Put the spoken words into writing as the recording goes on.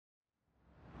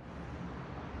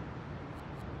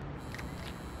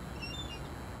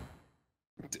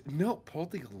No, pull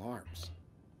the alarms.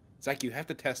 Zach, you have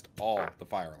to test all the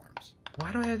fire alarms.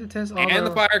 Why do I have to test all and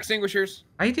the fire extinguishers?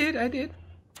 I did.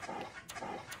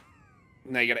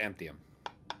 Now you gotta empty them.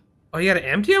 Oh, you gotta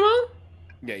empty them all?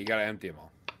 Yeah, you gotta empty them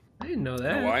all. I didn't know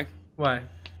that. You know why? Why?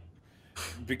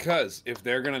 Because if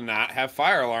they're gonna not have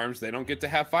fire alarms, they don't get to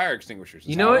have fire extinguishers.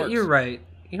 You know what? You're right.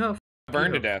 You know,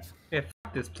 burn to death. Yeah,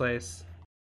 f this place.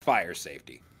 Fire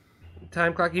safety.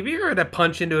 Time clock. Have you ever had to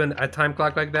punch into a time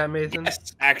clock like that, Mason?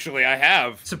 Yes, actually, I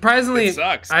have. Surprisingly, it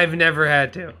sucks. I've never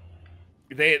had to.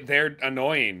 They're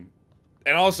annoying,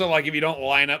 and also like if you don't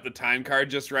line up the time card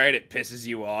just right, it pisses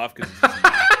you off because it's just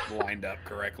not lined up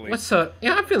correctly. What's soda?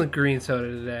 Yeah, I'm feeling green soda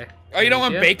today. Oh, you don't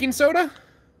want baking soda?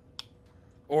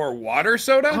 Or water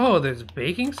soda? Oh, there's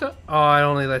baking soda? Oh, it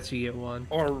only lets you get one.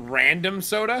 Or random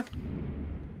soda?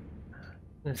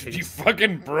 You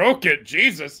fucking broke it,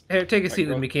 Jesus. Here, take a seat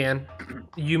with me, Can.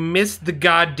 You missed the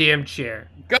goddamn chair.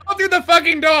 Go through the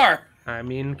fucking door! I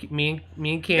mean, me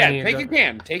and Canny. Yeah, take a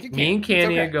can. Take a can. Me and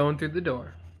Canny are going through the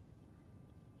door.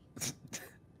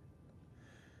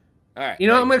 All right. You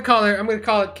know what I'm gonna call her? I'm gonna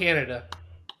call it Canada.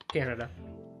 Canada.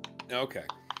 Okay.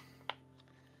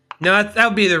 No, that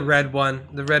would be the red one.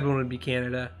 The red one would be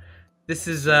Canada. This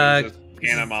is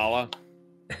Guatemala.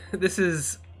 This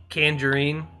is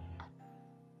Tangerine.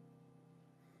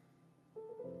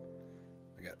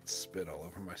 I got spit all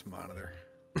over my monitor.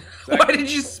 Why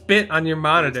did you spit on your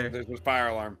monitor? There's a fire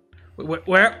alarm.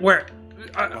 Where?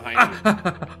 Behind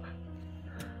you.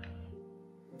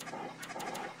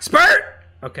 Spurt!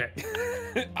 Okay.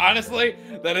 Honestly,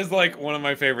 that is like one of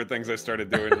my favorite things I started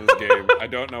doing in this game. I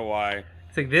don't know why.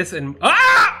 It's like this and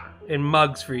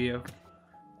mugs for you.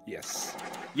 Yes.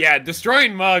 Yeah,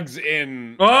 destroying mugs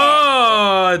in.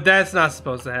 Oh, that's not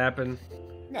supposed to happen.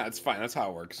 No, it's fine. That's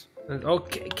how it works.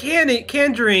 Okay,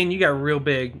 Tangerine, you got real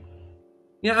big.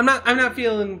 Yeah, I'm not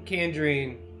feeling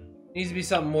Tangerine. It needs to be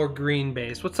something more green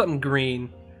based. What's something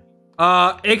green?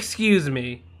 Excuse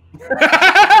me.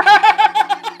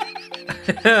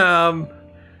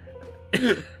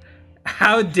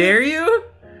 How dare you?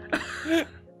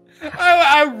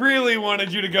 I really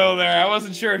wanted you to go there. I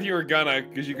wasn't sure if you were gonna,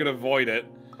 because you could avoid it.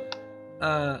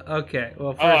 Okay.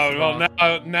 Well, first of all.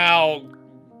 Now,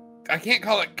 I can't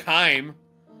call it Kime.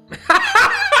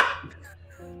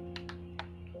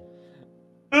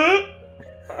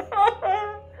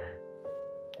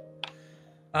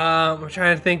 I'm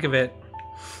trying to think of it.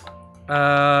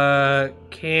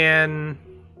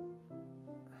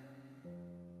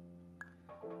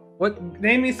 What?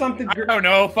 Name me something. I don't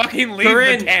know. Fucking leave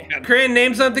the tan. Corinne,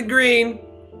 name something green.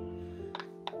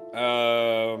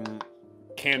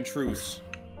 Cantruce.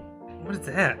 What is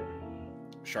that?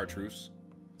 Chartreuse.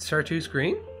 Chartreuse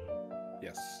green?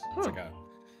 Yes. It's like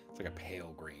a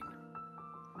pale green.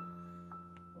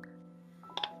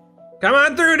 Come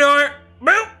on through, door.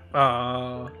 Boop.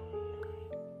 Oh.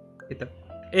 Get the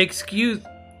excuse.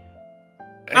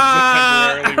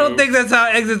 I don't think that's how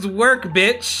exits work,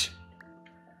 bitch.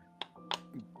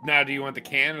 Now, do you want the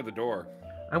can or the door?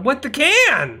 I want the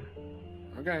can.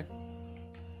 Okay.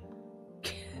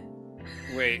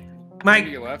 Wait. Mike, to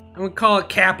your left. I'm gonna call it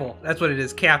Capple. That's what it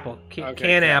is. Capple. Okay,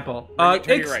 can apple. Turn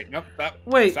to your right. Nope. Stop.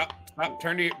 Wait. Stop.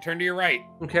 Turn to your right.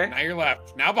 Okay. Now your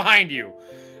left. Now behind you.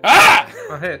 Ah!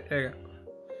 Oh, hit. There you go.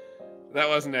 That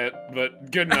wasn't it,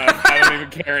 but good enough. I don't even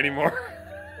care anymore.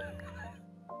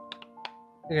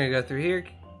 You're gonna go through here.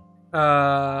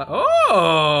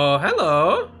 Oh,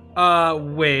 hello.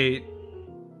 Wait.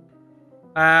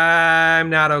 I'm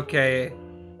not okay.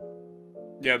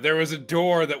 Yeah, there was a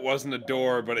door that wasn't a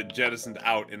door, but it jettisoned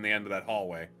out in the end of that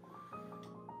hallway.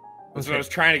 That's what I was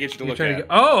trying to get you to look at.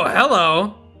 Oh,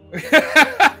 hello.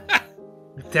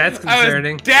 That's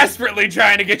concerning. I was desperately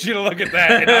trying to get you to look at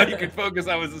that, and all you could focus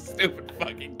on was a stupid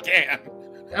fucking can.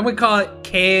 I'm gonna call it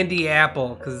Candy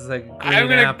Apple, because it's like green I'm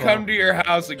gonna apple. come to your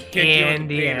house and kick you in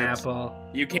the Candy penis. Apple.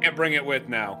 You can't bring it with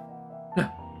now.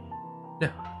 No.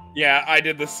 Yeah, I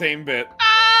did the same bit.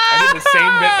 I did the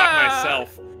same bit by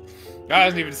myself. I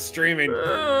wasn't even streaming.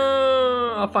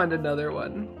 I'll find another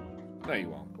one. No, you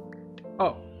won't.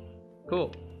 Oh,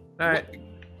 cool. All right. What?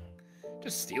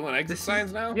 Just stealing exit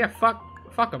signs now? Yeah, fuck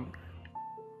them.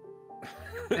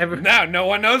 Now no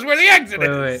one knows where the exit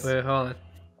is. Wait, hold on.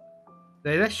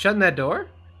 Is that shutting that door?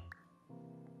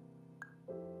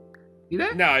 See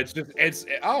that? No,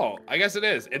 oh, I guess it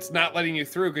is. It's not letting you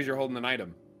through because you're holding an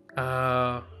item.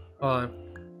 Hold on.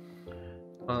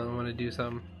 I want to do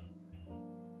something.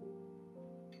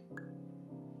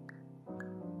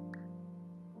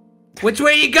 Which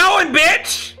way you going,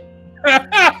 bitch?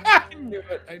 I knew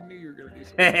it. I knew you were gonna do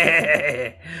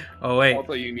something. Oh wait.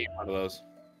 Also, you need one of those.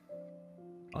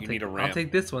 You need a ramp. I'll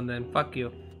take this one then. Fuck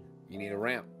you. You need a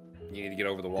ramp. You need to get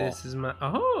over the wall. This is my...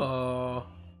 Oh.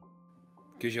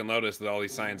 Because you'll notice that all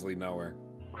these signs lead nowhere.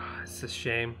 It's a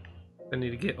shame. I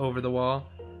need to get over the wall.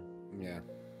 Yeah.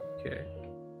 Okay.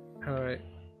 How do I...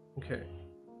 Okay.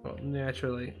 Well,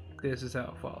 naturally, this is how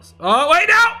it falls. Oh, wait,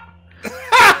 no!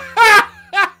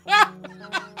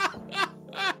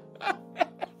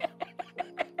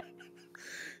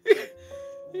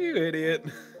 You idiot.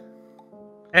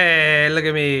 Hey, look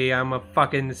at me. I'm a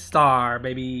fucking star,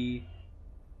 baby.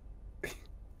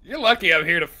 You're lucky I'm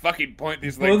here to fucking point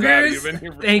these things out. You've been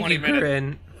here for 20 minutes. Thank you,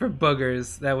 Corinne, for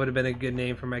boogers. That would have been a good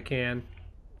name for my can.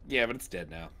 Yeah, but it's dead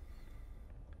now.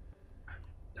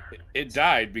 It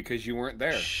died because you weren't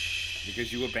there. Shh.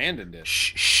 Because you abandoned it.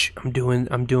 Shh, shh. I'm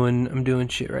doing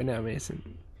shit right now,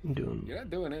 Mason. You're not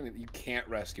doing anything. You can't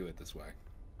rescue it this way.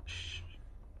 Shh.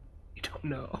 You don't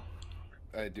know.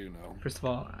 I do know. First of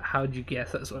all, how'd you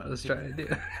guess that's what I was trying to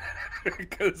do?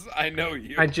 Because I know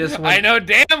you. I know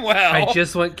damn well. I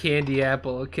just want candy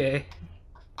apple, okay?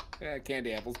 Yeah,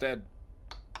 candy apple's dead.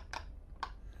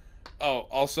 Oh,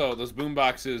 also, those boom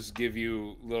boxes give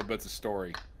you little bits of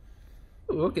story.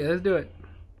 Ooh, okay, let's do it.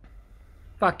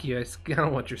 Fuck you, I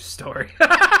don't want your story.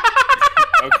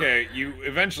 Okay,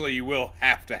 eventually you will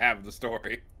have to have the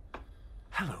story.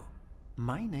 Hello,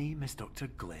 my name is Dr.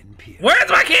 Glenn Pierce. Where's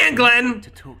my can, Glenn? To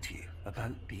talk to you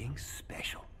about being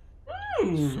special.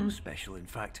 Mm. So special, in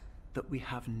fact, that we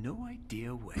have no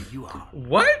idea where you are.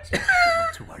 What? But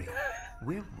not to worry,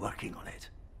 we're working on it.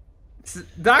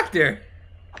 Doctor,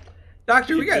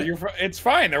 we got... It's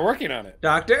fine, they're working on it.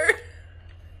 Doctor?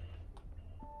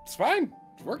 It's fine,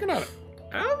 he's working on it.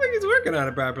 I don't think he's working on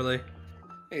it properly.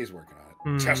 Yeah, he's working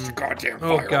on it. Just a goddamn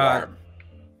fire Oh, God. alarm.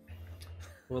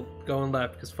 We'll go in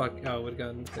left, because fuck... Oh, it would have gone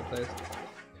in the same place.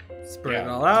 Spread it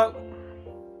all out.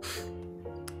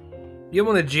 You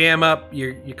want to jam up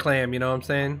your clam, you know what I'm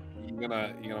saying? You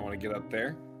gonna want to get up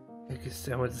there?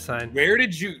 I want the sign. Where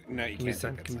did you... No, you Give me can't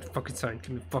sign. take that Give me sign. the fucking sign.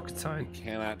 Give me the fucking sign. You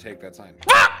cannot take that sign.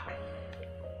 Ah!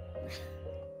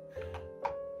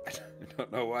 I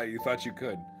don't know why you thought you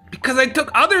could. Because I took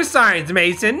other signs,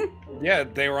 Mason. Yeah,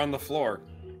 they were on the floor.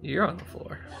 You're on the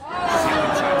floor.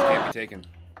 Ceiling signs can't be taken.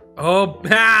 Oh,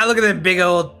 look at them big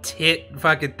old tit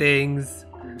fucking things.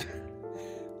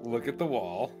 Look at the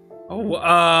wall. Oh,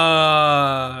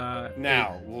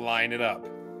 Now, line it up.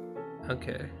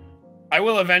 Okay. I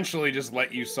will eventually just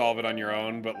let you solve it on your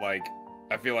own, but, like,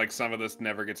 I feel like some of this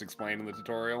never gets explained in the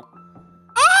tutorial.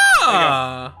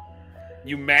 Ah!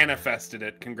 You manifested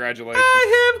it. Congratulations.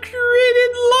 I have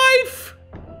created life!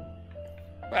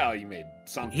 Well, you made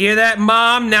something. Hear that,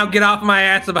 Mom? Now get off my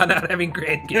ass about not having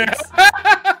grandkids.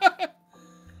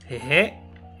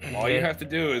 All you have to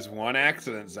do is one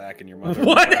accident, Zach, and your mother.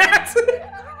 One accident?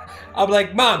 I'm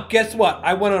like, Mom, guess what?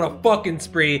 I went on a fucking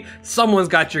spree. Someone's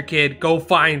got your kid. Go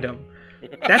find him.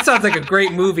 That sounds like a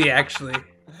great movie, actually.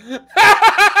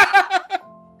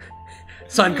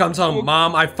 Son comes home.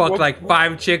 Mom, I fucked like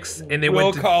 5 chicks, and they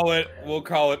went to... We'll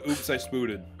call it Oops, I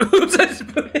Spooted. Oops, I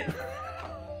Spooted.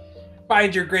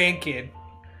 Find your grandkid.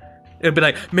 It'll be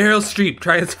like, Meryl Streep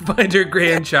trying to find her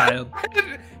grandchild.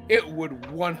 It would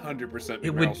 100% be Meryl Streep. It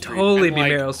would totally be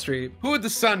like, Meryl Streep. Who would the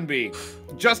son be?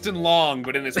 Justin Long,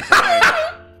 but in his prime.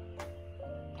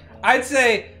 I'd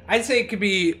say it could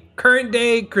be current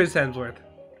day Chris Hemsworth.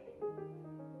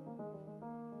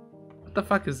 What the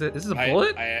fuck is it? Is this a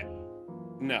bullet?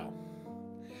 No.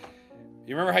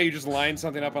 You remember how you just lined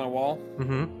something up on a wall?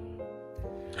 Mm-hmm.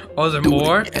 Oh, is there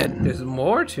more? There's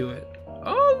more to it.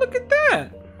 Oh, look at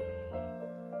that.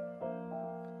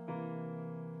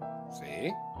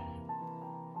 See?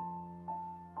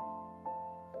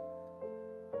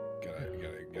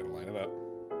 Gotta line it up.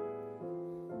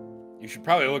 You should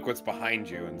probably look what's behind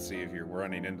you and see if you're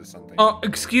running into something. Oh,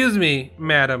 excuse me,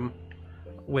 madam.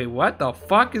 Wait, what the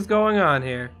fuck is going on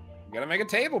here? You gotta make a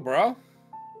table, bro.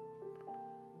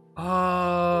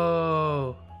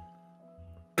 Oh.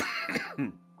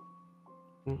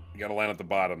 You gotta line at the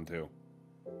bottom, too.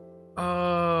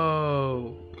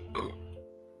 Oh.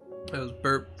 Those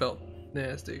burp felt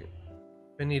nasty.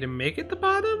 I need to make it the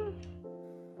bottom?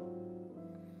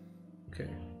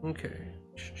 Okay.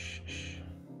 Shh.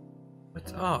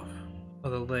 What's off? Oh,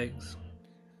 the legs.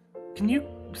 Can you,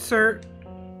 sir?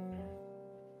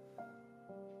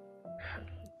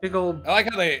 Big old... I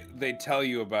like how they tell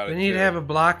you about it, We need to have a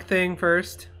block thing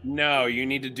first. No, you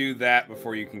need to do that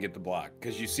before you can get the block.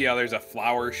 Because you see how there's a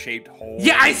flower-shaped hole?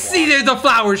 Yeah, I see there's a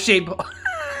flower shape.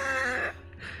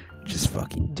 Just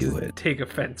fucking do it. Take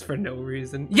offense for no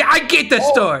reason. Yeah, I get the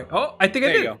story. Oh, I think I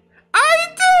did. There you go. I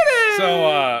did it!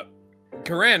 So,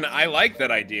 Corinne, I like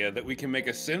that idea that we can make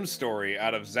a Sim story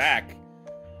out of Zach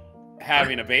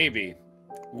having a baby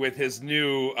with his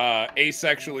new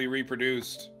asexually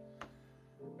reproduced.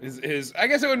 His I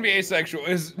guess it wouldn't be asexual.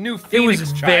 His new Phoenix It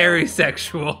was child. very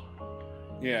sexual.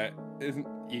 Yeah,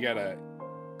 you gotta.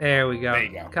 There we go. There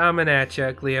you go. Coming at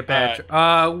you,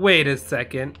 Cleopatra. Wait a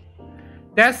second.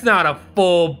 That's not a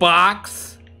full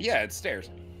box. Yeah, it's stairs.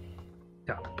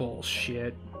 Oh,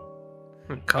 bullshit.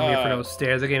 I didn't come here for no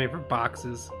stairs. They gave me for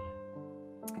boxes.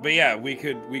 But yeah, we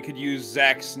could use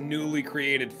Zach's newly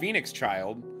created Phoenix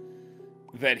child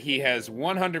that he has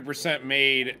 100%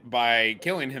 made by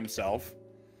killing himself.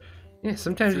 Yeah,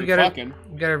 sometimes you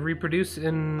gotta reproduce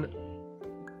in.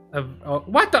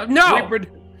 What the no?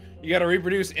 You gotta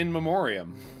reproduce in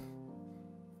memoriam.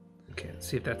 Okay, let's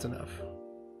see if that's enough.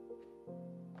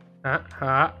 Ha!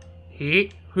 Ha!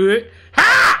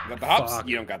 Got the hops? Fuck.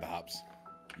 You don't got the hops.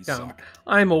 You No. suck.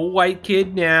 I'm a white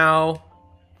kid now.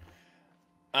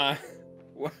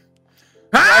 What?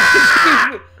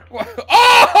 Ah!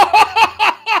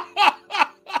 Oh!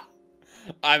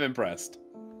 I'm impressed.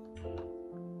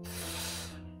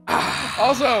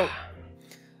 Also,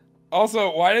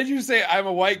 why did you say I'm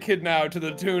a white kid now to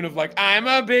the tune of like, I'm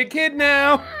a big kid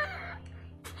now?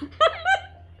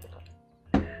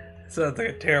 Sounds like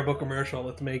a terrible commercial.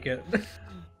 Let's make it.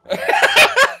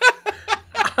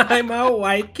 I'm a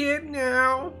white kid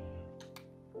now.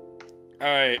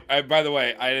 Alright, by the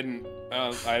way, I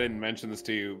didn't mention this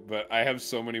to you, but I have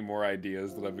so many more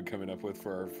ideas that I've been coming up with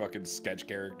for our fucking sketch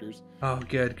characters. Oh,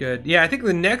 good. Yeah, I think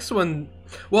the next one...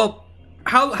 Well,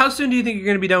 how soon do you think you're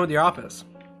going to be done with your office?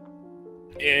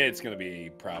 It's gonna be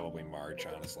probably March,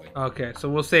 honestly. Okay, so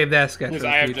we'll save that sketch for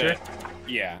the future.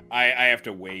 I have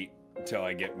to wait until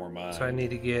I get more money. So I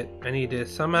need to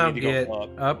somehow get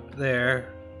up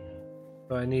there.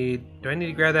 So do I need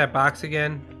to grab that box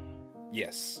again?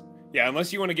 Yes. Yeah,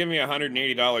 unless you want to give me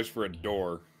 $180 for a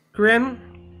door. Grin,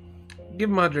 give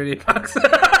him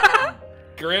 $180.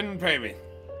 Grin, pay me.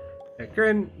 Yeah,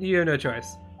 Grin, you have no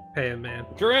choice. Pay him, man.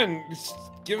 Grin,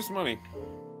 give us money.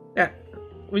 Yeah.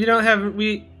 We don't have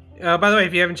by the way,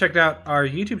 if you haven't checked out our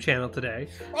YouTube channel today.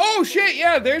 Oh shit,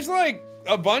 yeah, there's like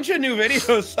a bunch of new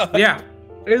videos up. Yeah.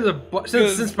 There's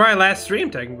since probably last stream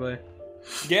technically.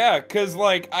 Yeah, cuz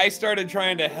like I started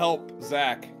trying to help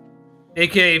Zach.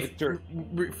 AKA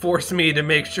force me to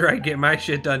make sure I get my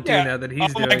shit done too now that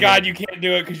he's doing it. Oh my god, you can't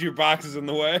do it cuz your box is in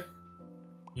the way.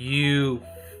 You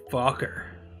fucker.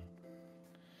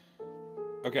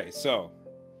 Okay, so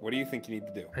what do you think you need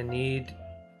to do? I need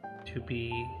to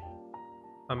be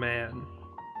a man.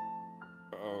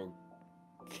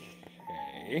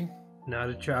 Okay. Not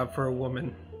a job for a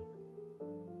woman.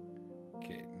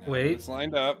 Okay. Wait. It's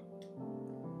lined up.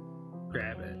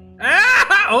 Grab it.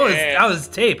 Ah! Oh, Yeah. that was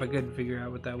tape. I couldn't figure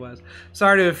out what that was.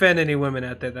 Sorry to offend any women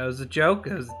out there. That was a joke.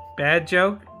 That was a bad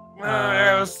joke.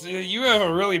 You have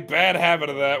a really bad habit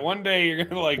of that. One day you're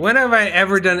gonna like. When have I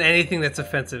ever done anything that's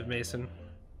offensive, Mason?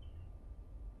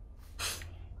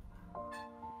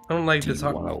 I don't like this.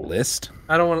 Want a list?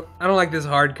 I don't like this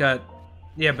hard cut.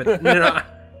 Yeah, but no,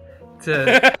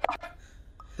 to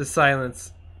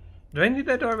silence. Do I need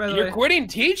that door, by the way? You're quitting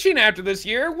teaching after this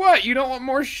year? What? You don't want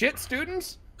more shit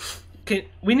students?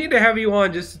 We need to have you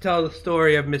on just to tell the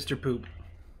story of Mr. Poop.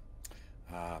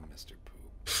 Mr.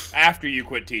 Poop. After you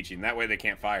quit teaching, that way they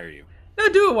can't fire you. No,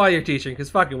 do it while you're teaching, because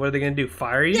fucking, what are they going to do?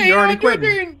 Fire you? Yeah, You're already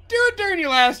quitting. Do it during your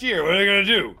last year. What are they going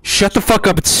to do? Shut the fuck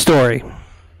up, it's a story.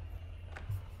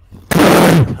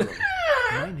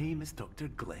 My name is Dr.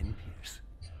 Glenn Pierce,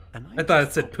 and I thought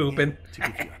it said pooping. to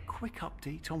give you a quick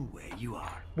update on where you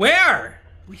are. Where?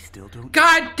 We still don't.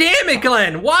 God damn it,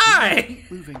 Glenn! Why?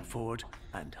 Moving forward,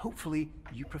 and hopefully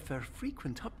you prefer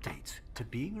frequent updates to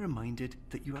being reminded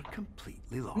that you are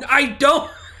completely lost. I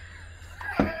don't.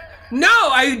 No,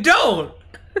 I don't.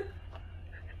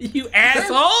 You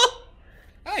asshole!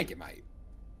 I think it might.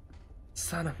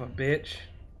 Son of a bitch.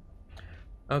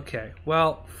 Okay,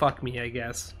 well, fuck me, I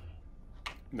guess.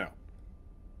 No.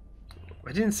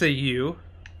 I didn't say you.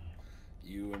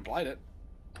 You implied it.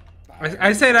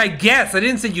 I said I guess. I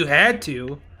didn't say you had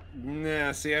to.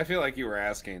 Nah, see, I feel like you were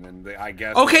asking, and I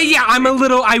guess. Okay, yeah,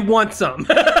 I want some.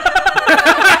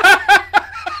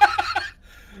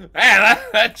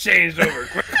 That changed over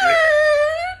quickly.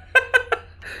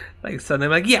 Like suddenly,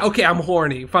 I'm like, yeah, okay, I'm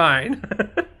horny. Fine.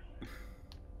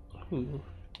 Ooh.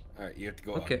 All right, you have to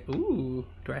go Okay. up. Ooh.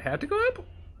 Do I have to go up?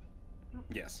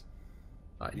 Yes.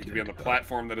 I You need do to be on the have go up.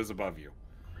 platform that is above you.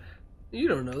 You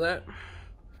don't know that.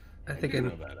 I think I know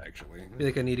that, actually. feel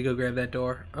like I need to go grab that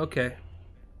door. Okay.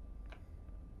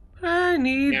 I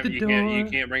need the door. You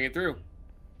can't bring it through.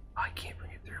 I can't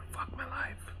bring it through. Fuck my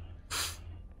life.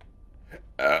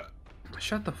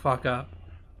 Shut the fuck up.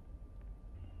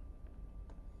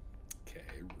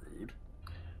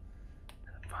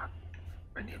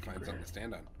 got something to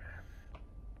stand on.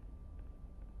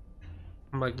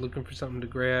 I'm like looking for something to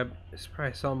grab. It's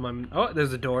probably something. Oh,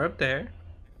 there's a door up there.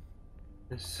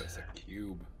 That's a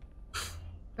cube. Is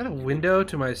that a window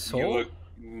to my soul?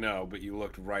 No, but you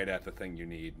looked right at the thing you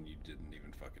need and you didn't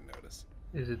even fucking notice.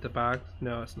 Is it the box?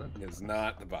 No, it's not. It's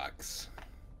not the box.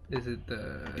 Is it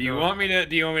the? Do you want me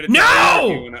to?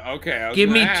 No! Okay. Give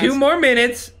me 2 more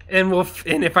minutes, and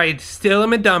and if I still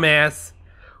am a dumbass,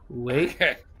 wait.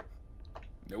 Okay.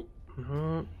 Nope.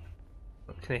 Can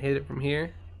I hit it from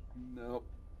here? Nope.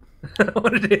 I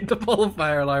wanted to hit the pull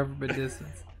fire alarm from a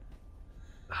distance.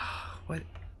 What?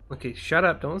 Okay, shut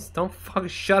up! Don't fucking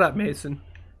shut up, Mason.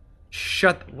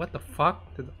 Shut. What the fuck?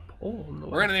 There's a pole in the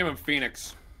way. We're gonna name him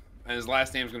Phoenix, and his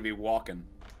last name's gonna be Walken.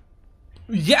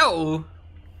 Yo.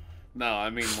 No, I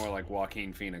mean more like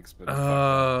Joaquin Phoenix, but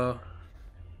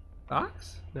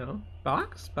box? No.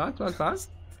 Box?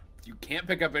 You can't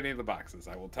pick up any of the boxes,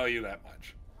 I will tell you that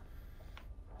much.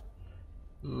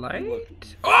 Light?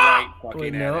 Right fucking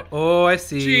Wait, at no. it. Oh, I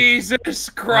see. Jesus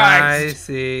Christ! I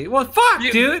see. Well, fuck,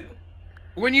 dude.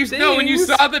 When you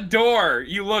saw the door,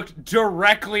 you looked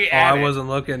directly at it. I wasn't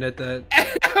looking at that.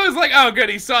 I was like, oh, good,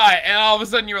 he saw it, and all of a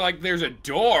sudden you were like, "There's a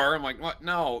door." I'm like, "What?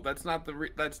 No, that's not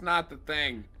the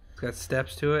thing." It's got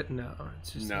steps to it. No,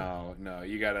 it's just no.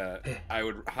 You gotta. I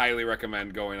would highly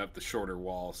recommend going up the shorter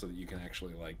wall so that you can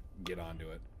actually like get onto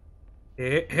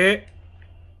it.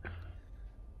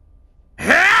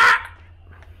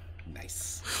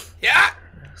 Nice. Yeah.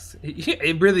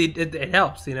 It really it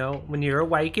helps, you know, when you're a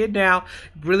white kid now.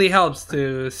 It really helps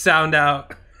to sound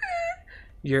out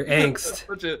your angst.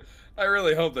 I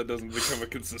really hope that doesn't become a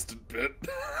consistent bit.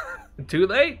 Too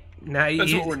late. Now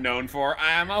That's what we're known for.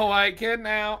 I'm a white kid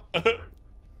now.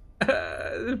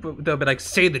 They'll be like,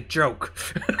 say the joke.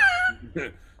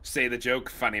 Say the joke,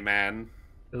 funny man.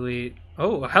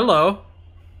 Oh, hello.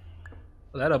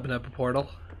 Well, that opened up a portal.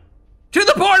 To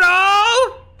the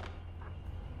portal!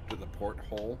 To the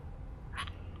porthole.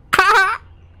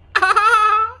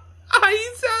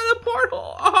 He's at a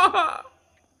portal. Oh,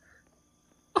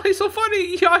 he's so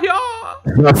funny. Yeah.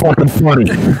 Not fucking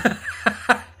funny.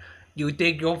 You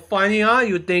think you're funny, huh?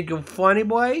 You think you're funny,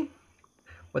 boy?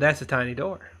 Well, that's a tiny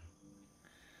door.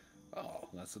 Oh,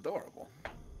 that's adorable.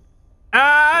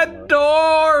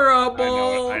 Adorable.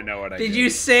 I know what I did. You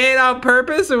say it on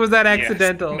purpose, or was that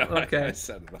accidental? Yes, no, okay. I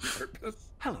said it on purpose.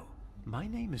 Hello, my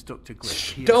name is Dr. Glenn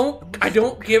Pierce. I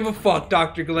don't give a fuck,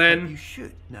 Dr. Glenn. You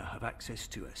should now have access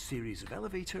to a series of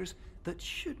elevators that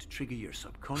should trigger your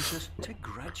subconscious to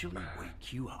gradually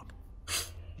wake you up.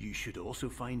 You should also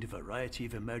find a variety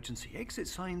of emergency exit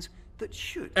signs that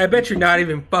should... I bet you're not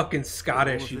even fucking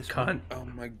Scottish, you cunt. Oh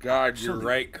my god, you're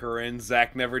right, Corinne.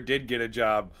 Zach never did get a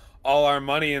job. All our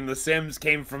money in The Sims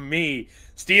came from me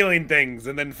stealing things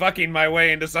and then fucking my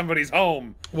way into somebody's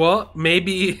home. Well,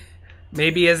 maybe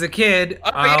as a kid,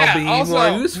 I'll be also,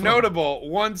 more useful. Notable,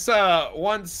 once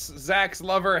Zach's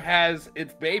lover has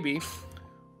its baby,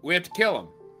 we have to kill him.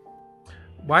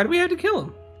 Why do we have to kill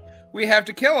him? We have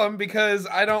to kill him because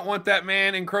I don't want that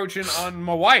man encroaching on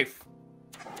my wife.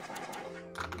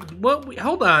 Well,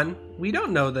 hold on. We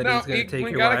don't know that he's going to take your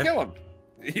wife. We gotta kill him.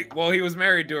 He was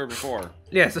married to her before.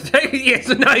 Yeah, so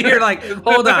now you're like,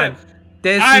 hold on.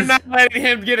 I'm not letting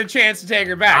him get a chance to take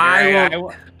her back.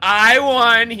 I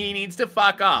won. He needs to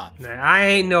fuck off. I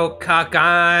ain't no cuck.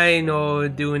 I ain't no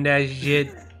doing that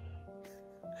shit.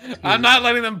 I'm not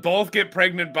letting them both get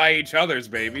pregnant by each other's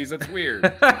babies. That's weird.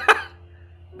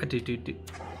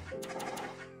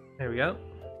 There we go.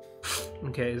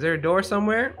 Okay, is there a door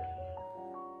somewhere?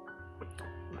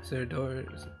 Is there a door?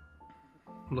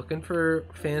 I'm looking for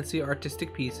fancy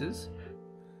artistic pieces.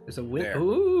 There's a window.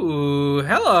 Ooh,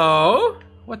 hello.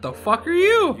 What the fuck are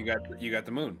you? You got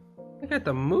the moon. I got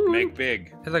the moon. Make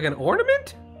big. It's like an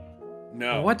ornament?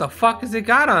 No. What the fuck has it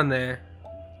got on there?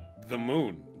 The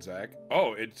moon, Zach.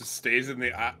 Oh, it just stays in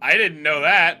the... I didn't know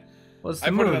that. What's the I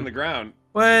moon? put it on the ground.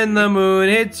 When the moon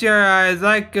hits your eyes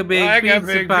like a big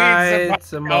pizza pie,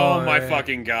 it's a Oh my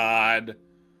fucking god.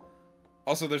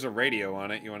 Also, there's a radio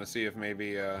on it. You want to see if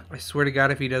maybe... I swear to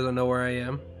God if he doesn't know where I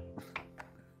am.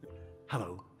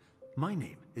 Hello, my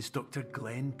name is Dr.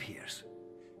 Glenn Pierce.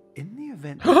 In the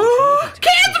event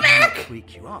that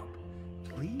wake you up,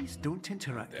 please don't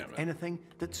interact with anything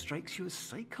that strikes you as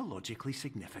psychologically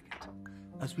significant,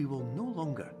 as we will no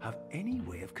longer have any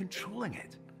way of controlling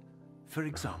it. For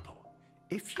example,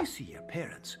 if you see your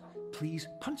parents, please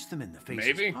punch them in the face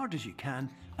as hard as you can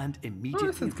and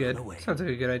immediately run away. Sounds like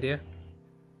a good idea.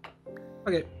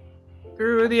 Okay,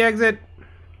 through the exit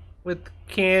with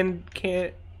candy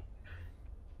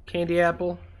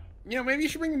apple. Yeah, maybe you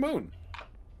should bring the moon.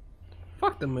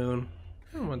 Fuck the moon.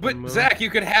 I don't want the But moon. Zach, you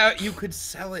could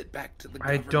sell it back to the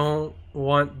I government. don't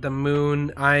want the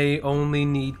moon. I only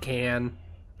need can.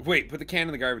 Wait, put the can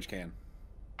in the garbage can.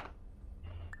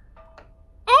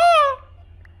 Oh!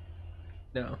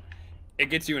 No. It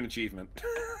gets you an achievement.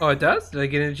 Oh, it does? Did I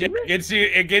get an achievement?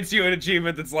 It gets you an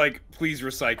achievement that's like, please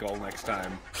recycle next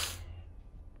time.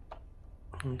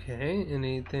 Okay,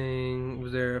 anything?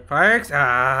 Was there a fire exit?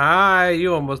 Ah,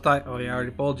 you almost died. Oh, yeah, I already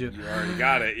pulled you. You already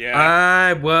got it, yeah.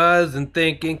 I wasn't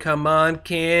thinking. Come on,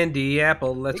 candy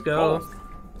apple. Let's go.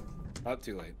 Not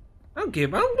too late. I don't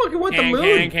fucking want the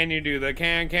moon. Can you do the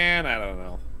can? I don't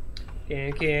know.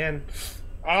 Can.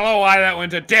 I don't know why that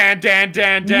went to dan.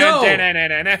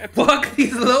 No! Fuck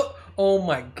these little. Oh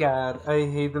my god, I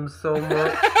hate them so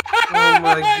much. Oh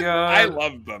my god. I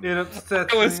love them. It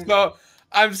upsets me.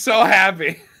 I'm so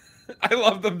happy. I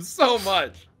love them so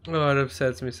much. Oh, it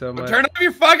upsets me so much. Turn off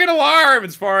your fucking alarm.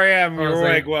 It's 4 a.m. Oh, You're it's like-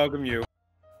 awake. Welcome you.